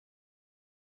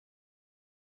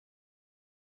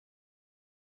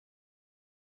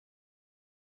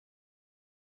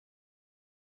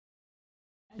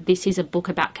this is a book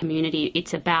about community.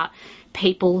 It's about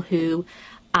people who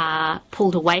are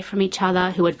pulled away from each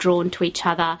other, who are drawn to each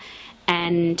other,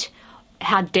 and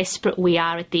how desperate we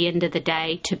are at the end of the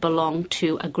day to belong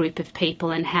to a group of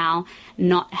people, and how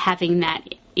not having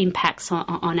that impacts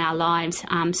on our lives.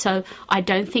 So I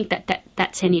don't think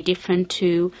that's any different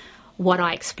to what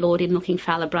I explored in Looking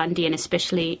for Alibrandi, and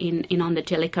especially in On the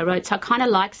Jellicoe Road. So I kind of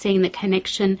like seeing the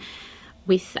connection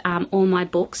with all my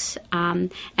books.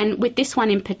 And with this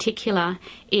one in particular,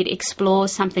 it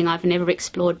explores something I've never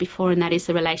explored before, and that is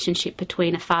the relationship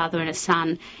between a father and a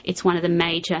son. It's one of the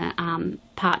major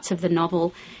parts of the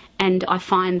novel. And I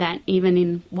find that even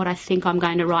in what I think I'm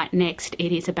going to write next,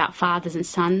 it is about fathers and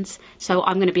sons. So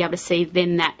I'm going to be able to see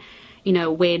then that,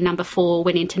 where number 4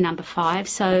 went into number 5.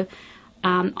 So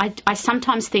I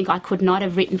sometimes think I could not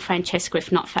have written Francesca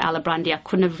if not for Alibrandi. I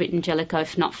couldn't have written Jellicoe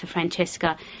if not for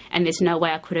Francesca. And there's no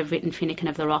way I could have written Finnikin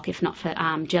of the Rock if not for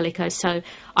Jellicoe. So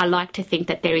I like to think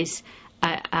that there is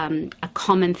a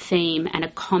common theme and a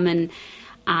common,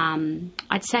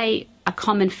 I'd say, a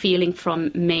common feeling from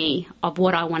me of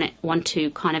what I want to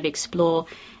kind of explore.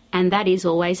 And that is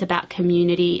always about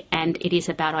community, and it is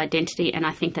about identity. And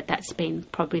I think that's been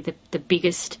probably the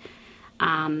biggest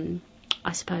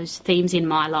I suppose, themes in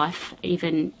my life,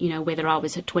 even, whether I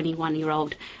was a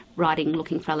 21-year-old writing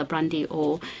Looking for Alibrandi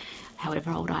or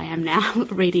however old I am now,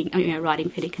 writing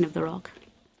Finnikin of the Rock.